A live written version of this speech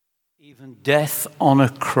even death on a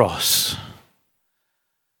cross,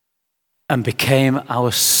 and became our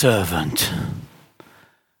servant.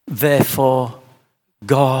 Therefore,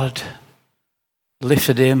 God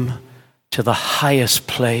lifted him to the highest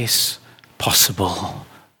place possible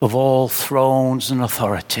of all thrones and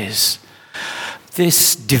authorities.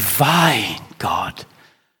 This divine God,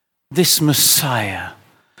 this Messiah,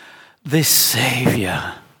 this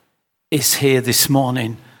Savior is here this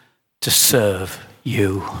morning to serve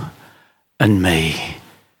you and me.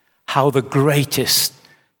 How the greatest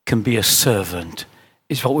can be a servant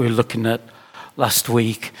is what we were looking at last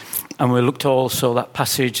week. And we looked also that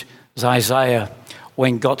passage, Isaiah,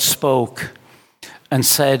 when God spoke and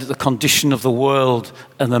said the condition of the world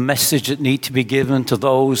and the message that need to be given to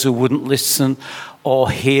those who wouldn't listen or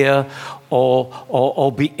hear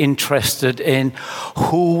or be interested in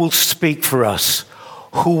who will speak for us,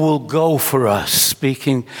 who will go for us,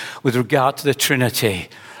 speaking with regard to the Trinity.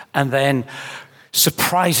 And then,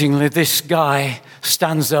 surprisingly, this guy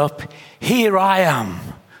stands up, here I am,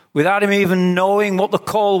 without him even knowing what the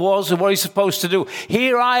call was or what he's supposed to do.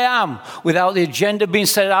 Here I am, without the agenda being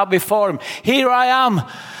set out before him. Here I am,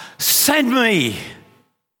 send me.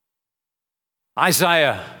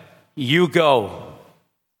 Isaiah, you go.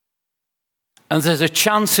 And there's a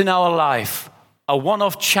chance in our life, a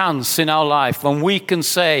one-off chance in our life, when we can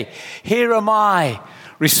say, here am I,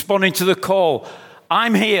 responding to the call.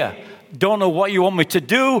 I'm here. Don't know what you want me to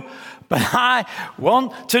do, but I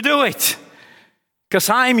want to do it because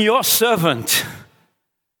I'm your servant.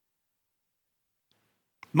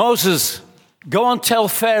 Moses, go and tell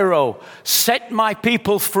Pharaoh, set my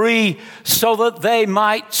people free so that they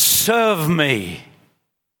might serve me.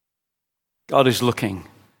 God is looking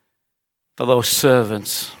for those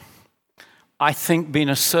servants. I think being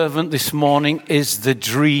a servant this morning is the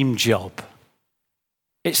dream job.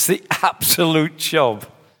 It's the absolute job.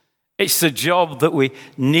 It's the job that we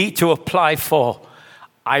need to apply for.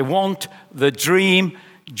 I want the dream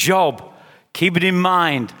job. Keep it in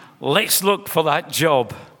mind. Let's look for that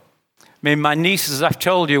job. I mean, my niece, as I've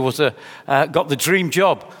told you, got the dream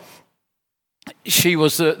job. She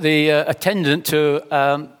was the attendant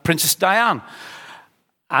to Princess Diana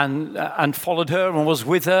and followed her and was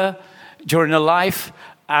with her during her life.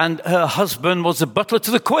 And her husband was the butler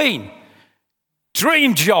to the Queen.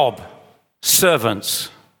 Dream job, servants.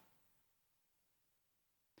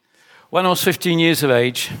 When I was 15 years of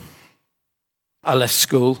age, I left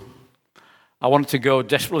school. I wanted to go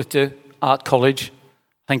desperately to art college.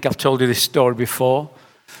 I think I've told you this story before,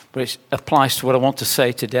 but it applies to what I want to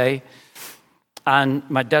say today. And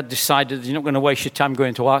my dad decided, you're not going to waste your time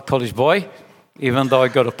going to art college, boy, even though I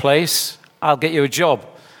got a place. I'll get you a job.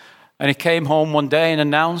 And he came home one day and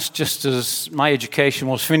announced, just as my education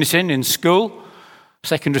was finishing in school,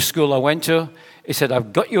 secondary school I went to, he said,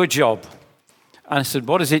 I've got you a job. And I said,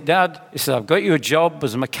 what is it, Dad? He said, I've got you a job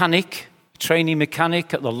as a mechanic, trainee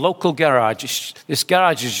mechanic at the local garage. This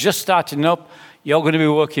garage is just starting up. You're going to be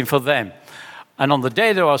working for them. And on the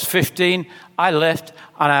day that I was 15, I left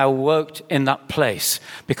and I worked in that place.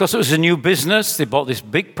 Because it was a new business, they bought this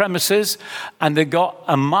big premises and they got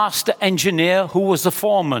a master engineer who was the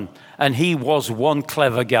foreman. And he was one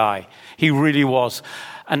clever guy. He really was.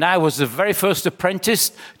 And I was the very first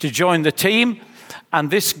apprentice to join the team. And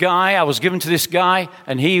this guy, I was given to this guy,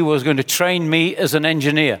 and he was going to train me as an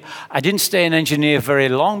engineer. I didn't stay an engineer very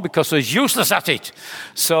long because I was useless at it.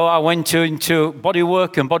 So I went into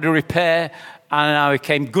bodywork and body repair, and I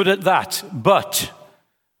became good at that. But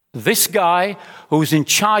this guy who was in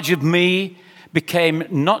charge of me became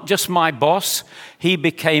not just my boss, he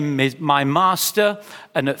became my master.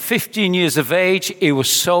 And at 15 years of age, he was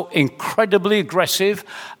so incredibly aggressive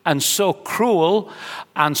and so cruel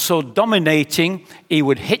and so dominating. He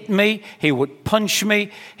would hit me, he would punch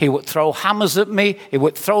me, he would throw hammers at me, he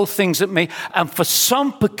would throw things at me. And for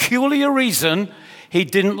some peculiar reason, he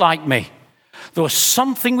didn't like me. There was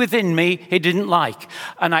something within me he didn't like.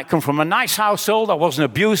 And I come from a nice household. I wasn't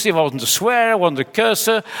abusive. I wasn't a swearer. I wasn't a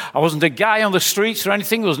cursor. I wasn't a guy on the streets or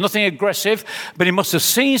anything. There was nothing aggressive. But he must have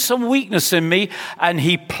seen some weakness in me. And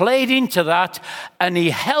he played into that. And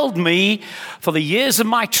he held me for the years of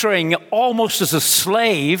my training almost as a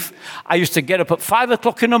slave. I used to get up at 5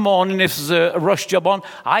 o'clock in the morning if there's a rush job on.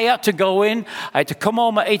 I had to go in. I had to come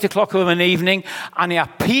home at 8 o'clock of an evening. And he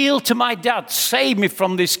appealed to my dad, save me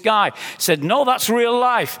from this guy. He said, no, that's real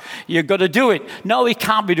life. You've got to do it. No, he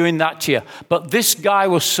can't be doing that to you. But this guy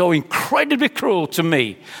was so incredibly cruel to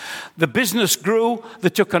me. The business grew. They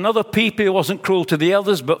took on other people. He wasn't cruel to the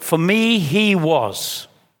others, but for me, he was.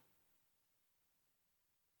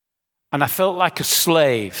 And I felt like a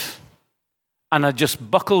slave. And I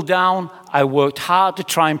just buckled down. I worked hard to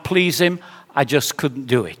try and please him. I just couldn't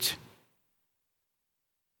do it.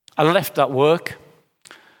 I left that work.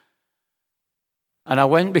 And I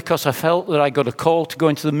went because I felt that I got a call to go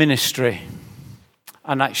into the ministry.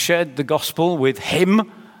 And I shared the gospel with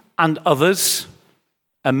him and others.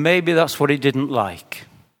 And maybe that's what he didn't like.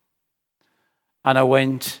 And I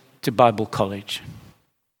went to Bible college.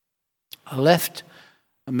 I left,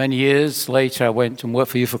 and many years later I went and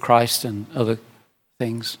worked for Youth for Christ and other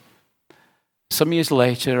things. Some years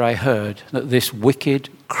later I heard that this wicked,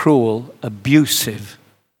 cruel, abusive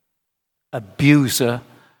abuser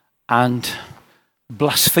and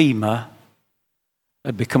blasphemer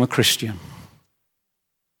had become a Christian.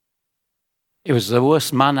 He was the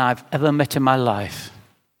worst man I've ever met in my life,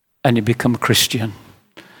 and he became a Christian.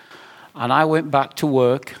 And I went back to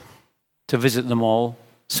work to visit them all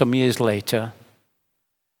some years later,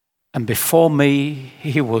 and before me,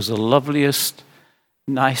 he was the loveliest,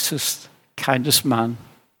 nicest, kindest man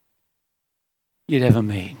you'd ever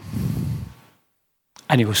meet.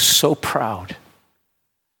 And he was so proud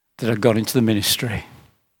that I got into the ministry.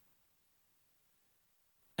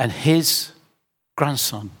 And his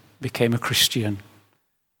grandson became a Christian,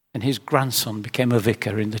 and his grandson became a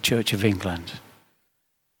vicar in the Church of England.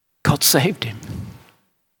 God saved him.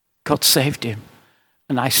 God saved him.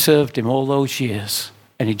 And I served him all those years,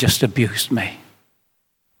 and he just abused me.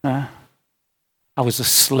 I was a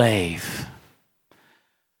slave.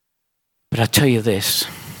 But I tell you this,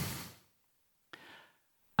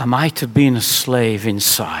 I might have been a slave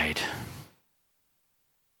inside,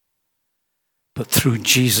 but through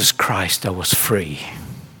Jesus Christ I was free.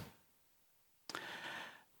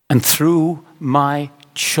 And through my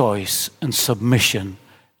choice and submission,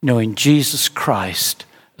 knowing Jesus Christ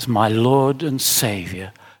as my Lord and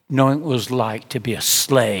Savior, knowing what it was like to be a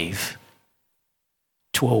slave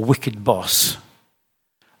to a wicked boss,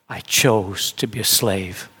 I chose to be a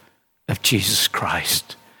slave of Jesus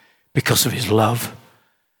Christ because of his love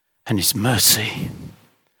and his mercy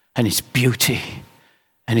and his beauty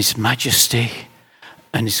and his majesty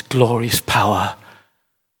and his glorious power.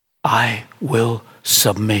 I will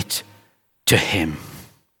submit to him.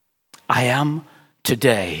 I am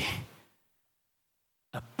today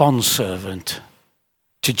a bondservant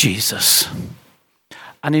to Jesus.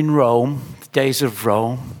 And in Rome, the days of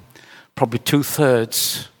Rome, probably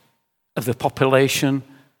 2/3 of the population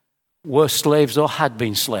were slaves or had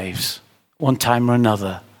been slaves one time or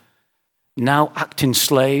another. Now acting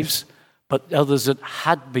slaves, but others that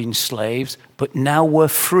had been slaves, but now were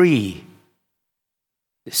free.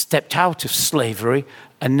 They stepped out of slavery,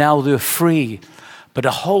 and now they're free. But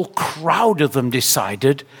a whole crowd of them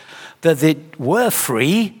decided that they were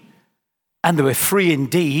free, and they were free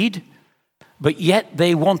indeed, but yet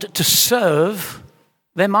they wanted to serve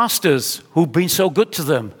their masters who'd been so good to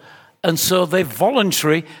them. And so they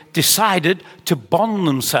voluntarily decided to bond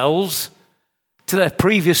themselves to their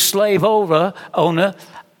previous slave owner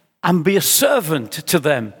and be a servant to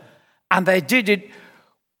them. And they did it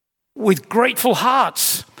with grateful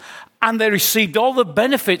hearts. And they received all the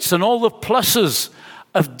benefits and all the pluses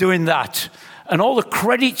of doing that, and all the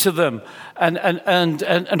credit to them, and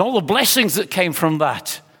all the blessings that came from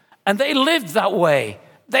that. And they lived that way.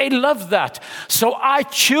 They loved that. So I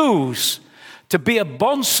choose to be a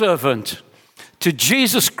bondservant to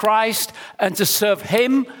Jesus Christ and to serve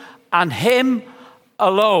him and him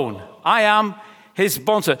alone. I am his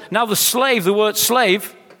bondservant. Now the word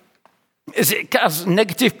slave, it has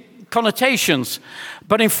negative connotations.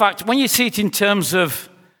 But in fact, when you see it in terms of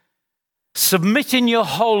submitting your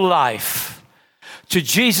whole life to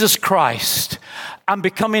Jesus Christ and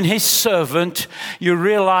becoming his servant, you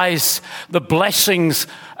realize the blessings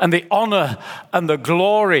and the honor and the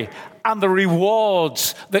glory and the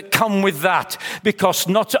rewards that come with that. Because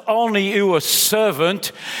not only are you a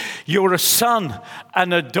servant, you're a son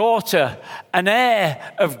and a daughter, an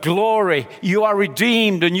heir of glory. You are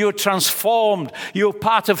redeemed and you're transformed. You're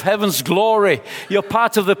part of heaven's glory. You're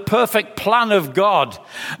part of the perfect plan of God.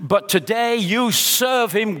 But today you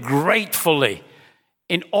serve him gratefully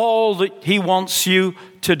in all that he wants you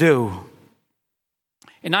to do.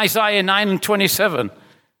 In Isaiah 9:27,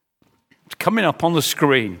 it's coming up on the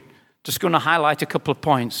screen. Just going to highlight a couple of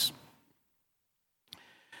points.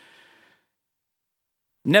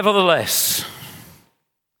 Nevertheless,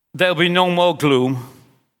 there'll be no more gloom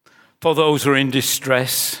for those who are in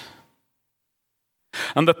distress.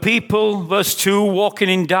 And the people, verse 2, walking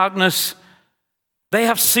in darkness, they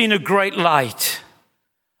have seen a great light.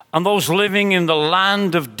 And those living in the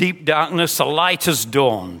land of deep darkness, a light has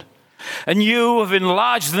dawned. And you have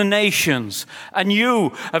enlarged the nations, and you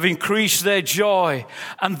have increased their joy.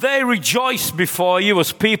 And they rejoice before you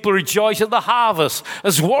as people rejoice at the harvest,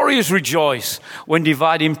 as warriors rejoice when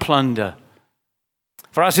dividing plunder.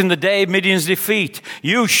 For as in the day of Midian's defeat,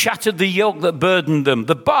 you shattered the yoke that burdened them,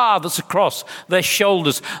 the bar that's across their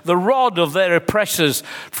shoulders, the rod of their oppressors.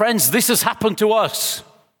 Friends, this has happened to us.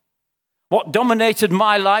 What dominated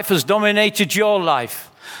my life has dominated your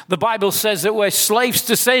life. The Bible says that we're slaves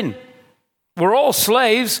to sin. We're all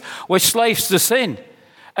slaves. We're slaves to sin.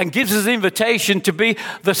 And gives us the invitation to be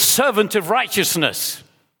the servant of righteousness.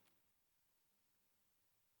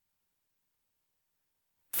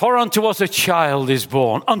 For unto us a child is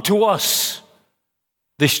born. Unto us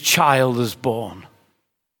this child is born.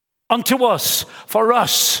 Unto us, for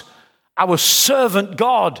us, our servant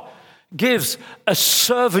God gives a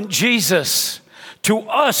servant Jesus. To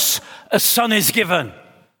us a son is given.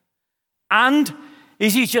 And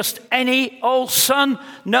is he just any old son?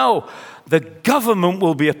 No. The government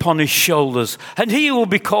will be upon his shoulders, and he will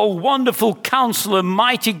be called Wonderful Counselor,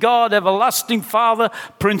 Mighty God, Everlasting Father,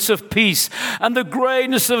 Prince of Peace. And the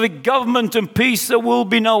greatness of the government and peace, there will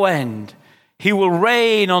be no end. He will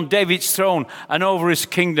reign on David's throne and over his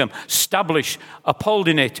kingdom, establish,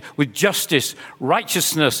 upholding it with justice,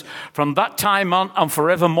 righteousness from that time on and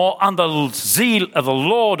forevermore. And the zeal of the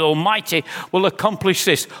Lord Almighty will accomplish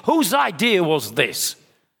this. Whose idea was this?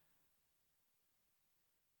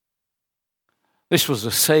 This was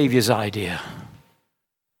the Saviour's idea.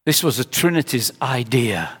 This was the Trinity's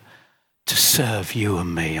idea to serve you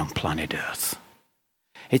and me on planet Earth.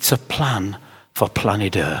 It's a plan for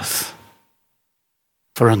planet Earth.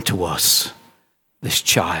 For unto us this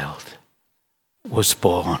child was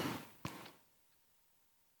born.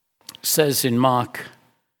 It says in Mark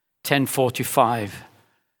 10:45,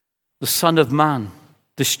 the Son of Man,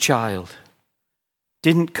 this child,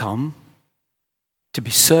 didn't come to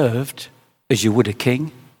be served as you would a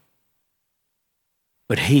king,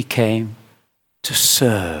 but he came to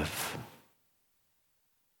serve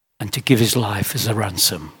and to give his life as a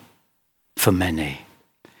ransom for many.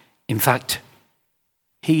 In fact,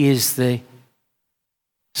 he is the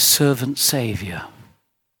servant Savior.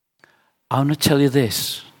 I want to tell you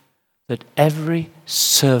this, that every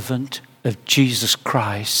servant of Jesus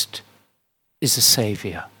Christ is a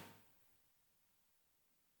Savior.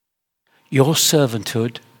 Your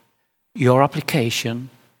servanthood, your application,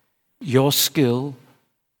 your skill,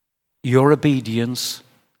 your obedience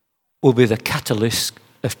will be the catalyst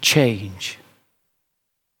of change.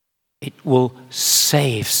 It will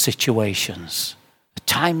save situations. The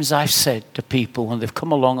times I've said to people when they've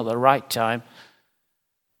come along at the right time,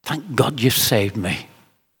 thank God you've saved me.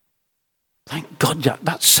 Thank God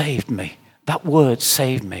that saved me. That word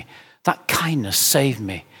saved me. That kindness saved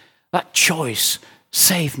me. That choice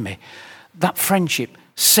saved me. That friendship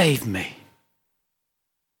saved me.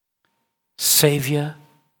 Savior,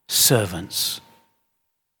 servants.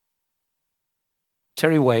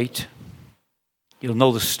 Terry Waite, you'll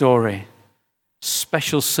know the story.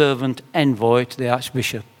 Special servant envoy to the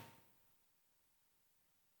Archbishop.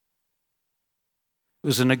 He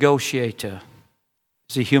was a negotiator. He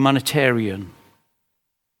was a humanitarian.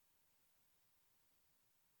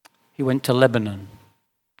 He went to Lebanon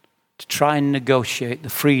to try and negotiate the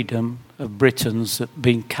freedom of Britons that had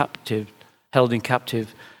been held in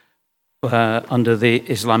captive under the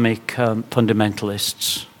Islamic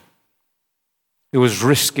fundamentalists. He was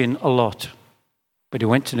risking a lot, but he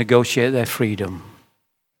went to negotiate their freedom.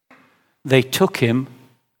 They took him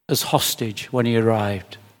as hostage when he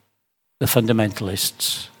arrived, the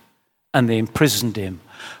fundamentalists, and they imprisoned him.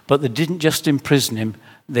 But they didn't just imprison him,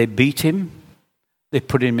 they beat him, they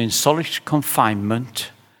put him in solitary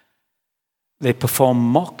confinement, they performed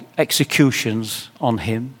mock executions on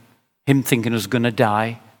him thinking he was going to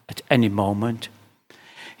die at any moment.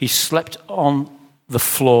 He slept on the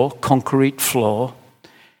floor, concrete floor.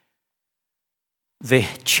 They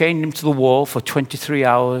chained him to the wall for 23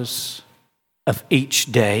 hours of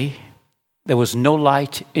each day. There was no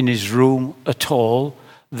light in his room at all.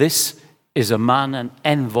 This is a man, an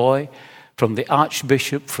envoy from the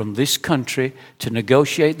Archbishop from this country to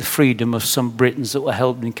negotiate the freedom of some Britons that were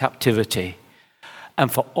held in captivity.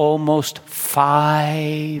 And for almost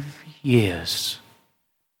 5 years,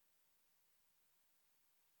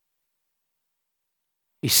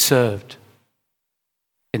 he served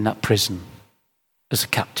in that prison as a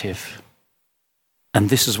captive. And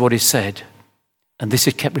this is what he said. And this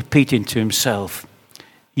he kept repeating to himself.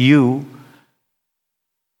 You,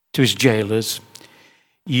 to his jailers,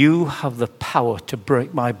 you have the power to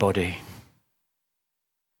break my body,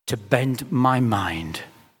 to bend my mind,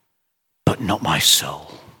 but not my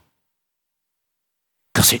soul.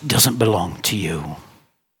 because it doesn't belong to you.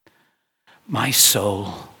 My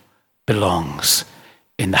soul belongs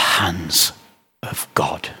in the hands of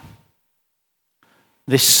God.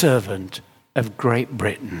 This servant of Great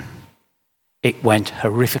Britain, it went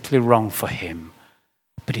horrifically wrong for him,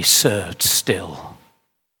 but he served still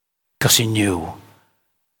because he knew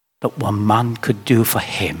that what man could do for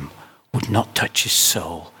him would not touch his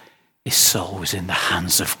soul. His soul was in the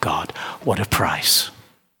hands of God. What a price.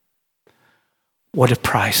 What a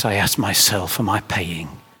price, I ask myself, am I paying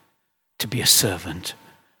to be a servant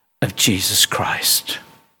of Jesus Christ?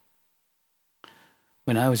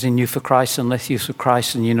 When I was in Youth for Christ and left Youth for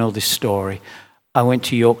Christ, and you know this story, I went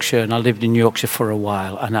to Yorkshire and I lived in Yorkshire for a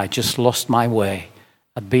while, and I just lost my way.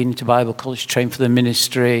 I'd been to Bible college, trained for the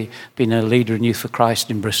ministry, been a leader in Youth for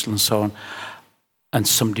Christ in Bristol and so on, and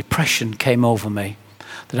some depression came over me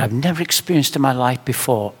that I've never experienced in my life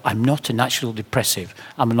before. I'm not a natural depressive.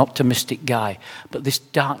 I'm an optimistic guy. But this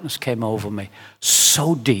darkness came over me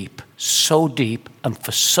so deep, and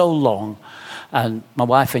for so long. And my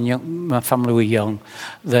wife and my family were young,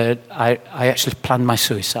 that I actually planned my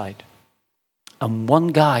suicide. And one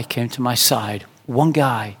guy came to my side, one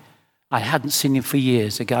guy. I hadn't seen him for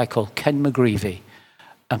years, a guy called Ken McGreevy.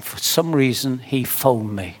 And for some reason, he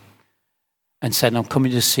phoned me and said, I'm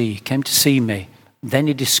coming to see you. He came to see me. Then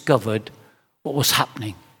he discovered what was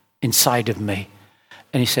happening inside of me.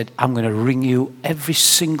 And he said, I'm going to ring you every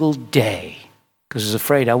single day, because I was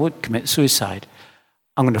afraid I would commit suicide.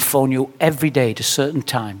 I'm going to phone you every day at a certain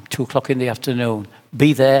time, 2:00 in the afternoon.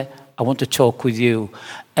 Be there. I want to talk with you.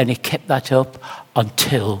 And he kept that up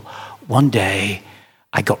until one day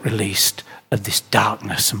I got released of this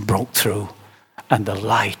darkness and broke through. And the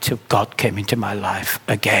light of God came into my life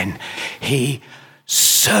again. He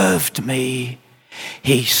served me.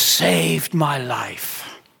 He saved my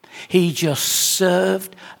life. He just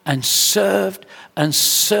served and served and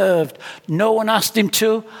served. No one asked him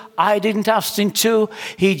to. I didn't ask him to.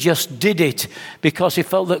 He just did it because he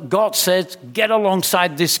felt that God said, get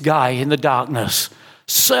alongside this guy in the darkness.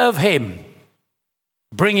 Serve him.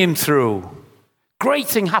 Bring him through. Great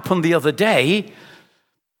thing happened the other day.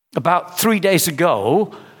 About 3 days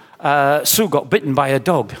ago, Sue got bitten by a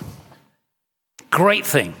dog. Great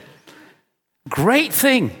thing. Great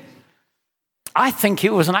thing. I think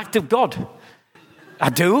it was an act of God. I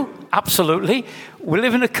do, absolutely. We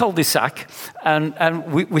live in a cul-de-sac, and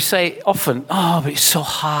we say often, oh, but it's so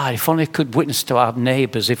hard. If only I could witness to our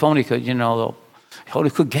neighbours. If only could, if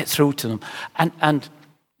only could get through to them. And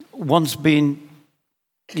one's been,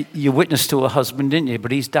 you witnessed to a husband, didn't you?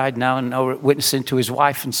 But he's died now, and now we're witnessing to his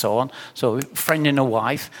wife and so on. So a friend and a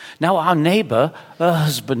wife. Now our neighbour, her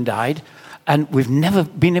husband died. And we've never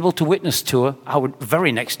been able to witness to her, our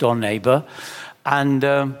very next door neighbour. And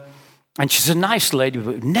she's a nice lady,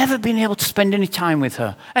 but we've never been able to spend any time with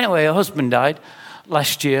her. Anyway, her husband died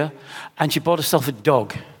last year, and she bought herself a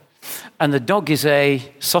dog. And the dog is a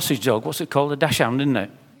sausage dog. What's it called? A dachshund, isn't it?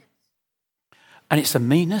 And it's the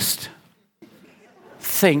meanest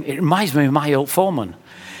thing. It reminds me of my old foreman.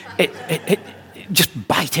 It just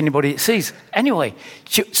bite anybody it sees. Anyway,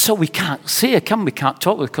 so we can't see her, can we? Can't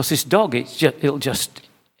talk with her because this dog,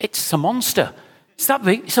 it's a monster. It's that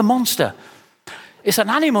big, it's a monster. It's an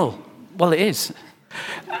animal. Well, it is.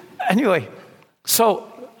 Anyway,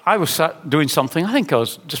 so I was doing something. I think I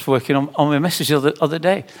was just working on my message the other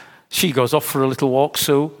day. She goes off for a little walk,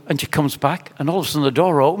 Sue, and she comes back, and all of a sudden the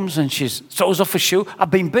door opens, and she throws off her shoe.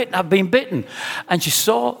 I've been bitten. And she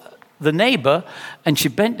saw the neighbour, and she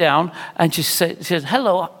bent down, and she said,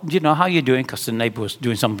 hello, how you doing? Because the neighbour was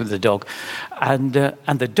doing something with the dog. And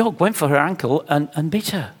the dog went for her ankle and bit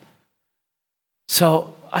her.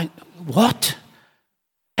 So, what?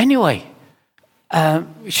 Anyway,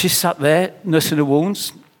 she sat there nursing her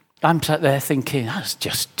wounds. I'm sat there thinking, that's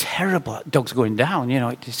just terrible. That dog's going down,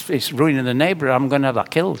 it's ruining the neighbour. I'm going to have that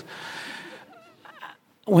killed.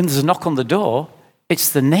 When there's a knock on the door, it's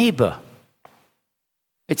the neighbour.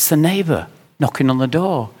 It's the neighbour knocking on the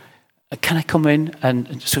door. Can I come in?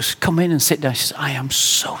 And so come in and sit down. She says, I am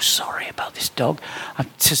so sorry about this dog.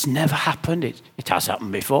 It has never happened. It has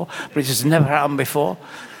happened before, but it has never happened before.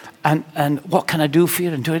 And what can I do for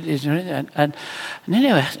you? And do it. And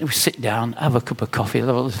anyway, we sit down, have a cup of coffee, have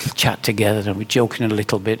a little chat together, and we're joking a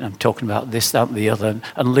little bit. I'm talking about this, that, and the other,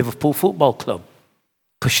 and Liverpool Football Club,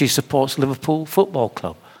 because she supports Liverpool Football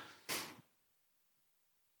Club.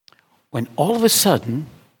 When all of a sudden,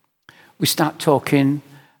 we start talking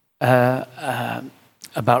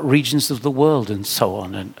about regions of the world and so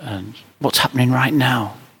on, and what's happening right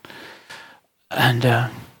now. And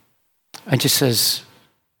she says,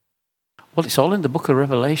 well, it's all in the book of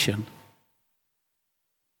Revelation.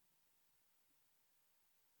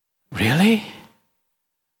 really?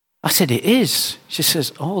 I said, it is. She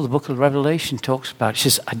says, oh, the book of Revelation talks about it. She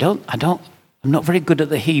says, I'm not very good at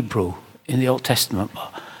the Hebrew in the Old Testament,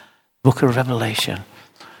 but book of Revelation.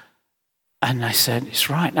 And I said, it's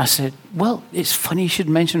right. And I said, well, it's funny you should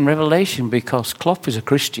mention Revelation because Klopp is a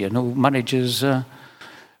Christian who manages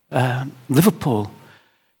Liverpool.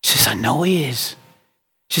 She says, I know he is.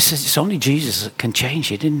 She says, it's only Jesus that can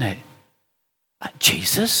change it, isn't it?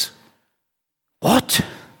 Jesus? What?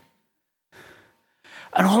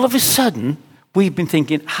 And all of a sudden, we've been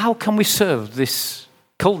thinking, how can we serve this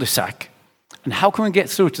cul-de-sac? And how can we get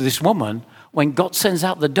through to this woman when God sends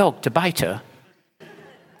out the dog to bite her?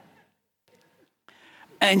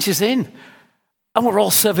 And she's in. And we're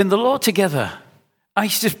all serving the Lord together. And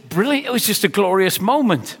it's just brilliant. It was just a glorious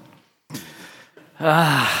moment.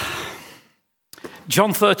 John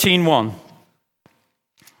 13:1.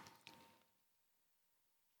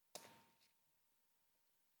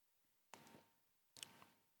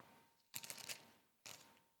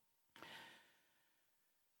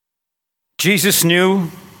 Jesus knew,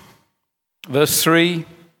 verse 3,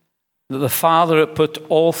 that the Father had put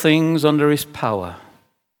all things under his power.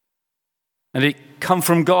 And it come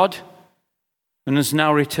from God and is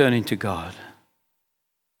now returning to God.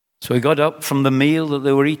 So he got up from the meal that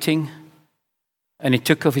they were eating and he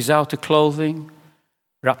took off his outer clothing,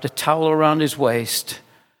 wrapped a towel around his waist,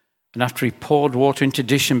 and after he poured water into a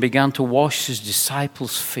dish and began to wash his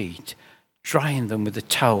disciples' feet, drying them with the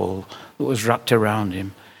towel that was wrapped around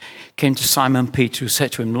him, came to Simon Peter, who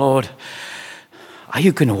said to him, Lord, are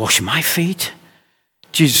you going to wash my feet?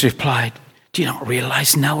 Jesus replied, do you not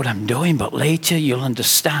realize now what I'm doing, but later you'll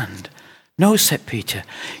understand? No, said Peter,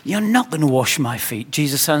 you're not going to wash my feet.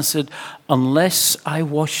 Jesus answered, unless I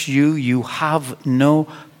wash you, you have no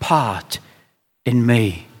part in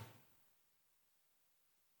me.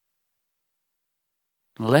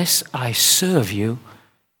 Unless I serve you,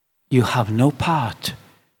 you have no part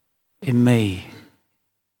in me.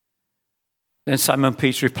 Then Simon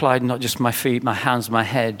Peter replied, not just my feet, my hands, my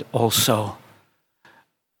head also.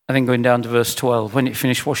 And then going down to verse 12, when he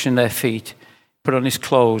finished washing their feet, put on his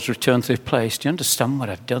clothes, returned to his place. Do you understand what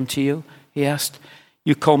I've done to you? He asked.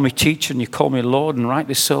 You call me teacher and you call me Lord, and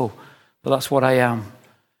rightly so, but that's what I am.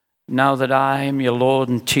 Now that I am your Lord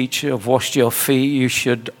and teacher, have washed your feet, you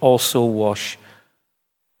should also wash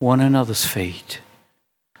one another's feet.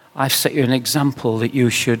 I've set you an example that you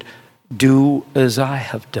should do as I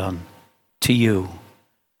have done to you.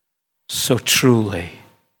 So truly,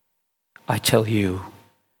 I tell you,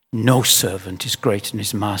 no servant is greater than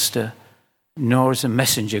his master, nor is a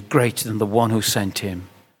messenger greater than the one who sent him.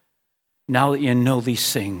 Now that you know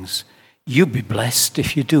these things, you'll be blessed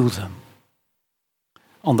if you do them.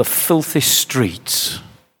 On the filthy streets,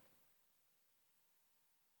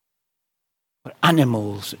 where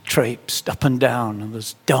animals are traipsed up and down, and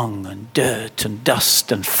there's dung and dirt and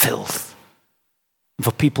dust and filth. And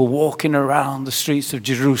for people walking around the streets of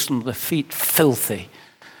Jerusalem, their feet filthy.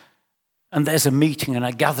 And there's a meeting and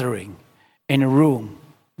a gathering in a room.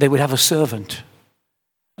 They would have a servant.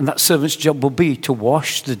 And that servant's job will be to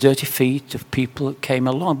wash the dirty feet of people that came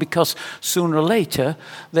along. Because sooner or later,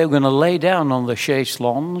 they were going to lay down on the chaise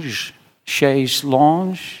lounge.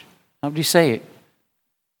 How do you say it?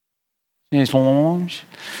 Chaise lounge.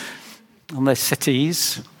 On their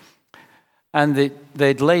settees. And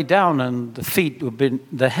they'd lay down and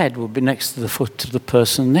the head would be next to the foot of the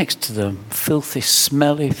person next to them. Filthy,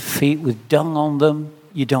 smelly feet with dung on them.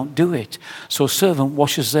 You don't do it. So a servant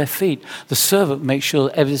washes their feet. The servant makes sure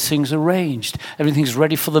that everything's arranged. Everything's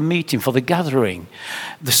ready for the meeting, for the gathering.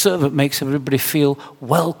 The servant makes everybody feel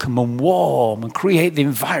welcome and warm and create the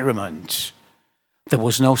environment. There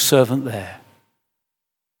was no servant there.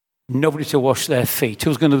 Nobody to wash their feet.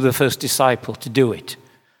 Who's going to be the first disciple to do it?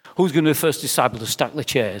 Who's going to be the first disciple to stack the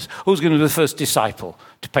chairs? Who's going to be the first disciple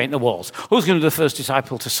to paint the walls? Who's going to be the first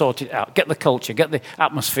disciple to sort it out, get the culture, get the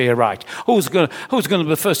atmosphere right? Who's going to be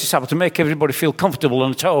the first disciple to make everybody feel comfortable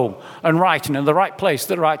and at home and right and in the right place at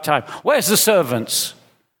the right time? Where's the servants?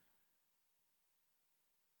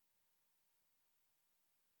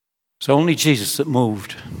 It's only Jesus that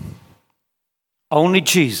moved. Only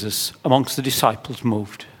Jesus amongst the disciples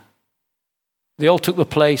moved. They all took the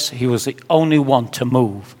place. He was the only one to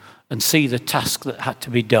move and see the task that had to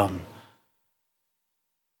be done.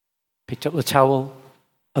 Picked up the towel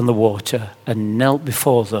and the water and knelt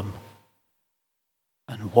before them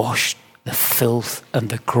and washed the filth and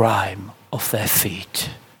the grime off their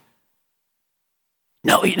feet.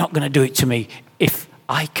 No, you're not going to do it to me. If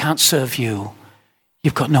I can't serve you,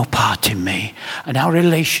 you've got no part in me. And our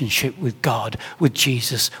relationship with God, with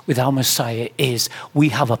Jesus, with our Messiah is we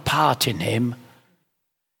have a part in him.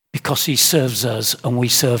 because he serves us and we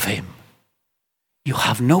serve him. You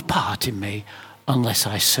have no part in me unless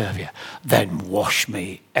I serve you. Then wash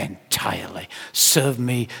me entirely. Serve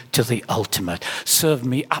me to the ultimate. Serve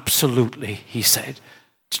me absolutely, he said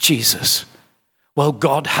to Jesus. Well,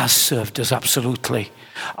 God has served us absolutely.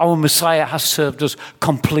 Our Messiah has served us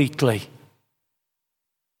completely.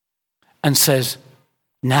 And says,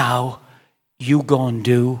 now you go and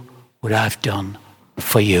do what I've done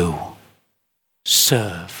for you.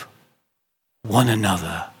 Serve one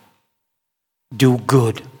another. Do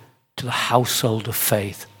good to the household of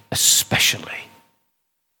faith, especially,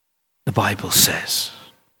 the Bible says.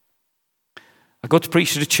 I go to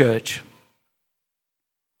preach at a church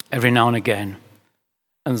every now and again,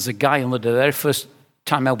 and there's a guy, on the very first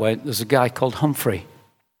time I went, there's a guy called Humphrey.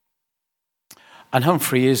 And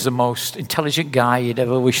Humphrey is the most intelligent guy you'd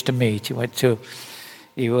ever wish to meet. He went to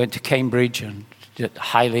Cambridge and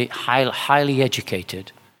highly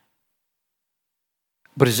educated,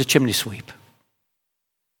 but he's a chimney sweep.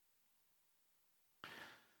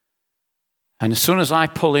 And as soon as I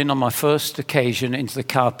pull in on my first occasion into the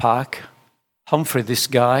car park, Humphrey, this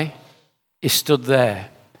guy, is stood there,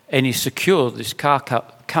 and he secured this car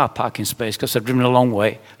parking space because I've driven a long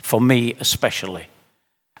way, for me especially.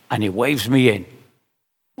 And he waves me in.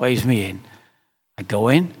 I go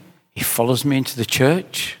in, he follows me into the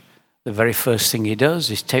church. The very first thing he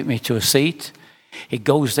does is take me to a seat. He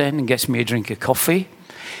goes then and gets me a drink of coffee.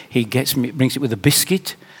 He brings it with a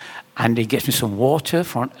biscuit, and he gets me some water,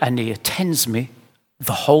 and he attends me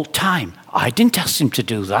the whole time. I didn't ask him to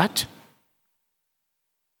do that.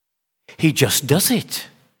 He just does it.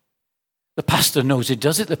 The pastor knows he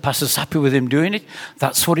does it. The pastor's happy with him doing it.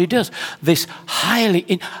 That's what he does.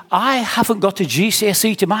 I haven't got a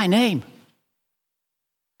GCSE to my name.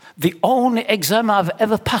 The only exam I've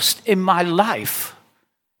ever passed in my life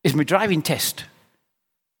is my driving test.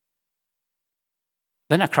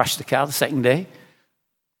 Then I crashed the car the second day.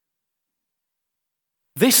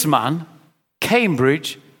 This man,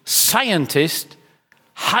 Cambridge, scientist,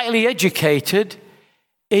 highly educated,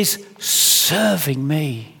 is serving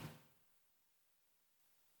me.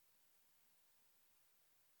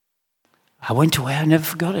 I went away, I never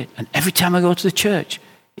forgot it. And every time I go to the church,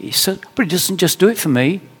 but he doesn't just do it for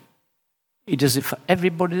me. He does it for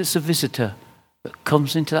everybody that's a visitor that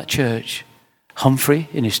comes into that church. Humphrey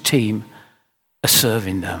and his team are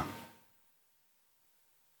serving them.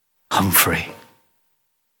 Humphrey.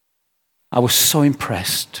 I was so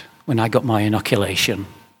impressed when I got my inoculation,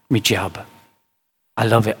 my jab. I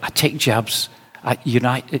love it. I take jabs.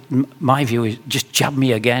 My view is just jab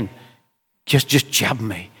me again. Just jab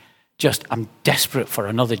me. I'm desperate for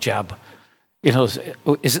another jab. You know,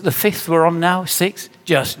 is it the 5th we're on now? 6th?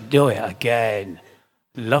 Just do it again.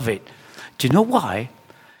 Love it. Do you know why?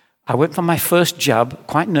 I went for my first jab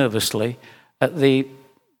quite nervously at the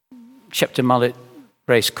Shepton Mallet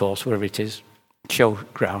racecourse, wherever it is,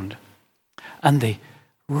 showground. And the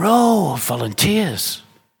row of volunteers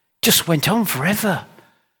just went on forever.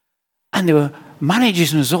 And they were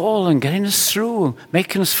managing us all and getting us through and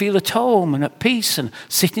making us feel at home and at peace and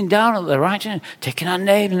sitting down at the right and taking our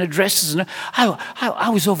name and addresses. And I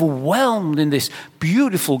was overwhelmed in this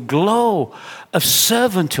beautiful glow of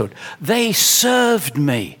servanthood. They served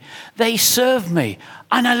me.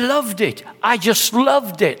 And I loved it. I just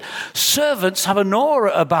loved it. Servants have an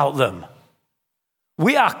aura about them.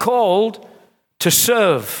 We are called to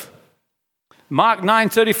serve. Mark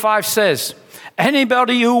 9:35 says,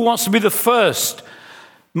 anybody who wants to be the first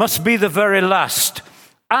must be the very last,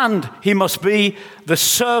 and he must be the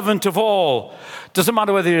servant of all. Doesn't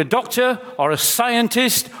matter whether you're a doctor or a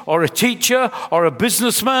scientist or a teacher or a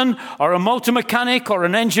businessman or a motor mechanic or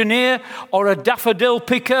an engineer or a daffodil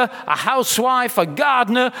picker, a housewife, a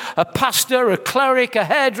gardener, a pastor, a cleric, a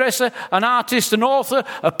hairdresser, an artist, an author,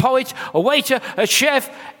 a poet, a waiter, a chef.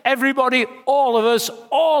 Everybody, all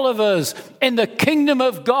of us in the kingdom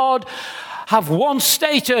of God have one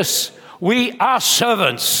status. We are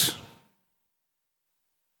servants.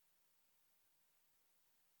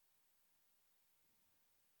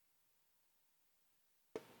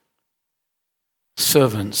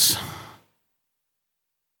 Servants.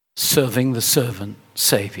 Serving the servant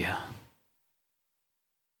Savior.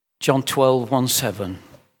 John 12:1-7.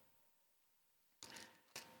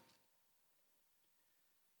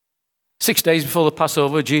 "6 days before the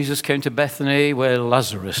Passover, Jesus came to Bethany where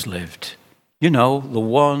Lazarus lived. You know, the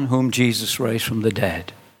one whom Jesus raised from the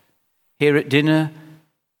dead. Here dinner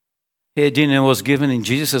was given in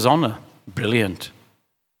Jesus' honor. Brilliant.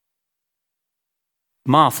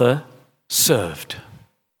 Martha served.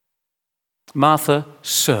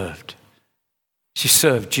 She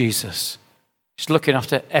served Jesus. She's looking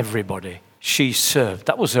after everybody. She served.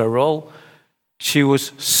 That was her role. She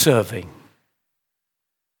was serving.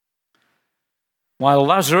 While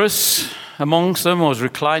Lazarus, amongst them, was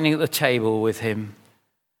reclining at the table with him,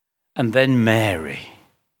 and then Mary,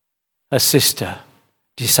 her sister,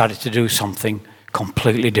 decided to do something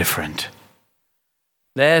completely different.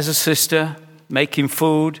 There's a sister making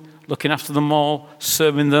food, looking after them all,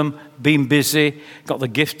 serving them, being busy, got the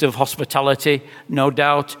gift of hospitality, no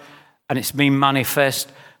doubt, and it's been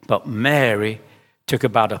manifest. But Mary took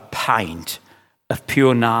about a pint of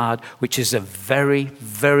pure nard, which is a very,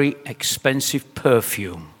 very expensive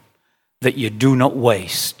perfume that you do not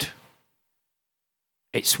waste.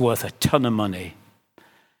 It's worth a ton of money.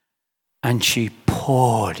 And she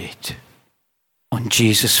poured it on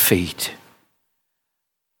Jesus' feet.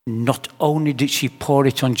 Not only did she pour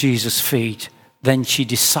it on Jesus' feet, then she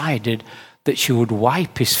decided that she would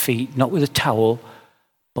wipe his feet, not with a towel,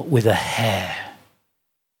 but with her hair.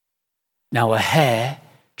 Now, her hair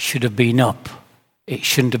should have been up. It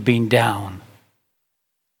shouldn't have been down.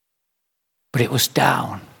 But it was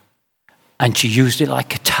down. And she used it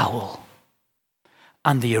like a towel.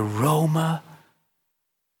 And the aroma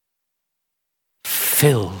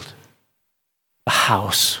filled the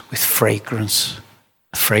house with fragrance,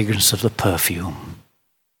 the fragrance of the perfume.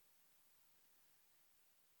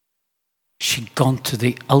 She'd gone to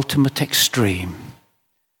the ultimate extreme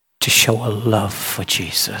to show a love for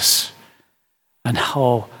Jesus and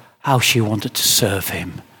how she wanted to serve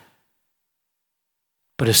him.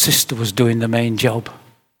 But her sister was doing the main job,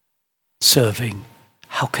 serving.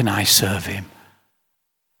 How can I serve him?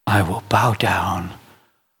 I will bow down.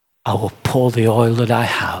 I will pour the oil that I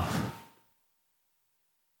have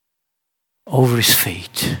over his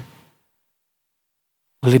feet.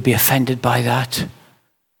 Will he be offended by that?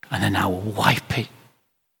 And then I will wipe it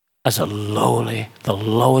as a lowly, the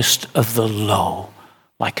lowest of the low,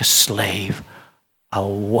 like a slave.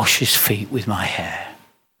 I'll wash his feet with my hair.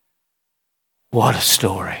 What a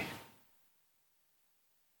story.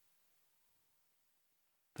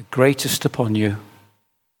 The greatest upon you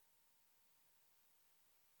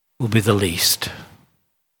will be the least,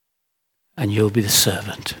 and you'll be the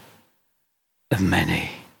servant of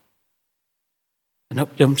many. And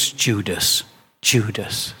up jumps Judas,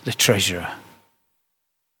 the treasurer,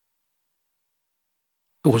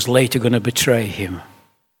 who was later going to betray him.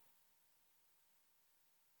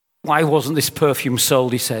 Why wasn't this perfume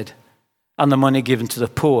sold, he said, and the money given to the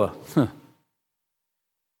poor?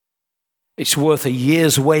 It's worth a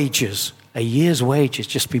year's wages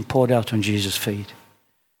just been poured out on Jesus' feet.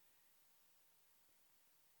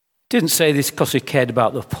 Didn't say this because he cared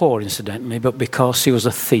about the poor, incidentally, but because he was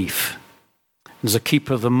a thief. As a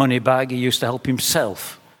keeper of the money bag, he used to help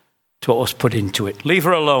himself to what was put into it. Leave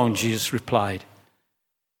her alone, Jesus replied.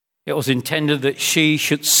 It was intended that she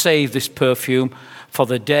should save this perfume for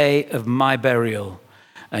the day of my burial.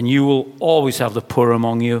 And you will always have the poor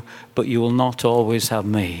among you, but you will not always have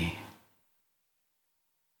me.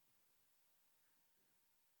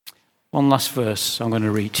 One last verse I'm going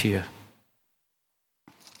to read to you.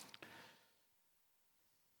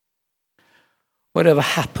 Whatever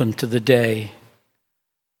happened to the day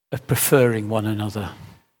of preferring one another?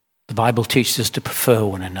 The Bible teaches us to prefer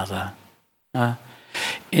one another.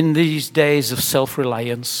 In these days of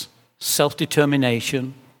self-reliance,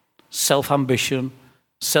 self-determination, self-ambition,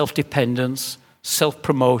 self-dependence,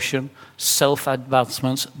 self-promotion,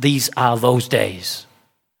 self-advancements, these are those days.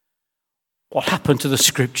 What happened to the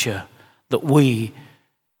scripture that we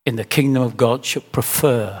in the kingdom of God should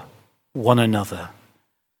prefer one another?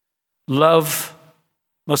 Love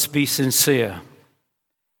must be sincere.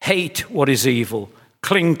 Hate what is evil.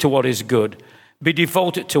 Cling to what is good. Be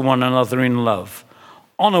devoted to one another in love.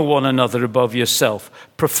 Honor one another above yourself.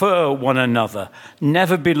 Prefer one another.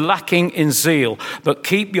 Never be lacking in zeal, but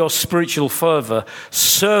keep your spiritual fervor.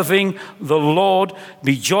 Serving the Lord.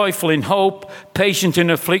 Be joyful in hope. Patient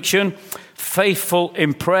in affliction. Faithful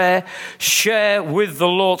in prayer. Share with the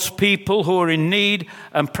Lord's people who are in need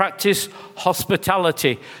and practice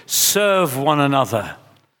hospitality. Serve one another.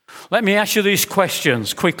 Let me ask you these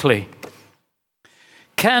questions quickly.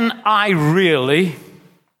 Can I really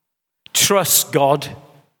trust God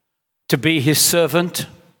to be his servant?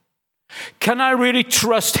 Can I really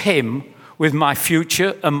trust him with my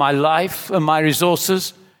future and my life and my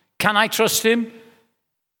resources? Can I trust him?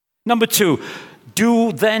 Number two,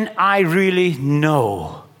 do then I really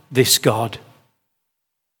know this God?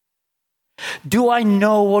 Do I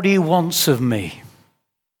know what he wants of me?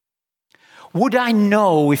 Would I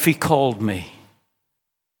know if he called me?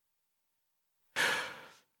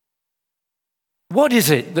 What is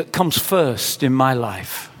it that comes first in my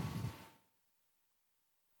life?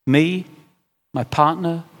 Me, my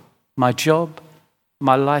partner, my job,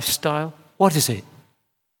 my lifestyle? What is it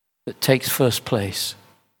that takes first place?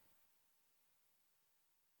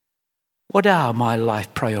 What are my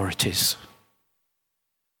life priorities?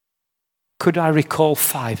 Could I recall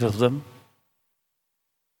 5 of them?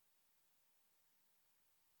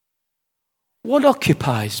 What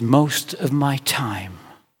occupies most of my time?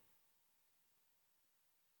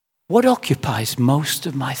 What occupies most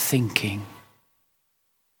of my thinking?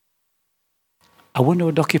 I wonder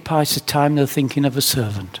what occupies the time they're thinking of a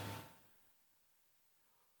servant.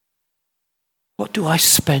 What do I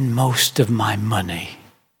spend most of my money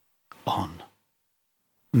on?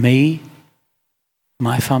 Me,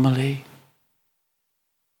 my family,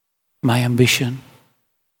 my ambition,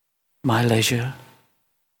 my leisure?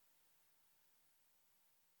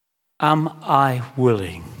 Am I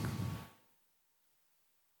willing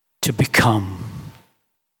to become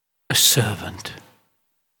a servant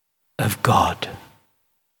of God?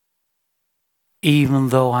 Even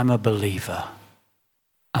though I'm a believer,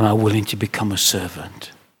 am I willing to become a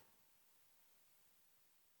servant?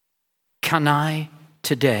 Can I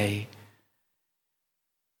today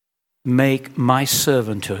make my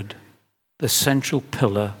servanthood the central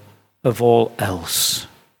pillar of all else?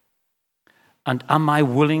 And am I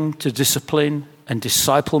willing to discipline and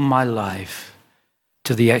disciple my life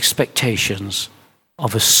to the expectations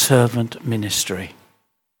of a servant ministry?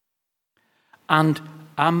 And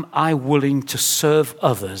am I willing to serve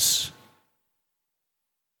others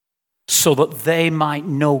so that they might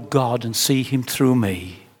know God and see him through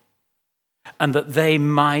me, and that they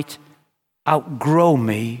might outgrow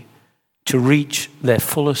me to reach their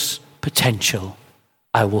fullest potential?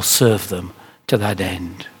 I will serve them to that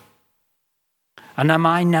end. And am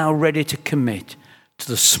I now ready to commit to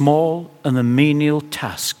the small and the menial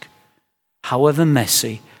task, however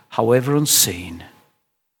messy, however unseen?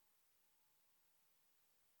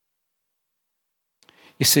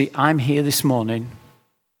 You see, I'm here this morning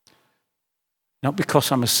not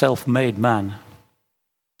because I'm a self-made man.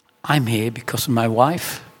 I'm here because of my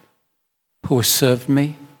wife, who has served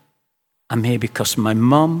me. I'm here because of my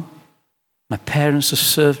mum. My parents have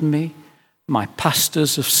served me. My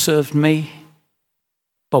pastors have served me.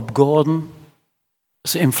 Bob Gordon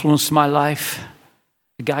has influenced my life.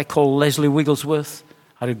 A guy called Leslie Wigglesworth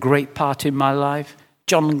had a great part in my life.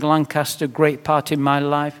 John Lancaster, great part in my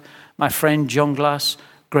life. My friend John Glass,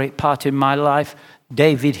 great part in my life.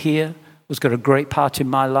 David here has got a great part in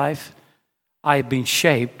my life. I have been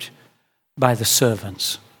shaped by the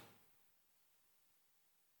servants.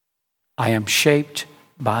 I am shaped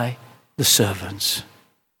by the servants.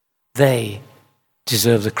 They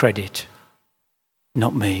deserve the credit,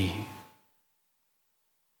 not me.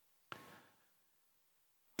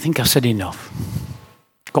 I think I've said enough.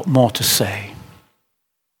 Got more to say.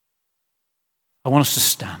 I want us to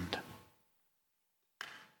stand.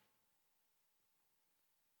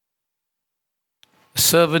 A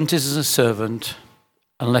servant isn't a servant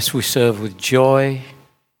unless we serve with joy,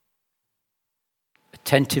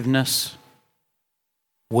 attentiveness,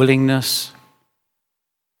 willingness,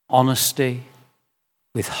 honesty,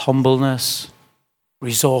 with humbleness,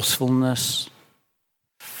 resourcefulness,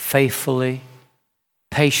 faithfully,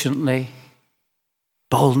 patiently,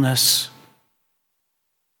 boldness,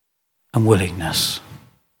 and willingness.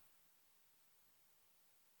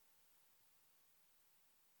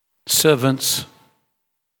 Servants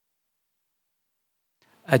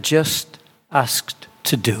are just asked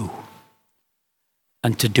to do,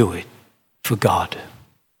 and to do it for God.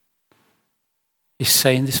 He's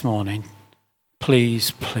saying this morning,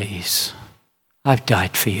 please, please, I've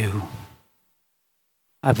died for you.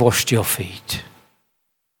 I've washed your feet.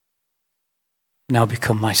 Now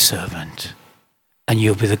become my servant, and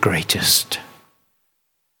you'll be the greatest.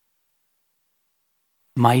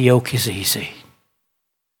 My yoke is easy.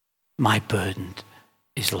 My burden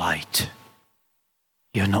is light.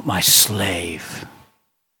 You're not my slave.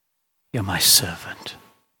 You're my servant.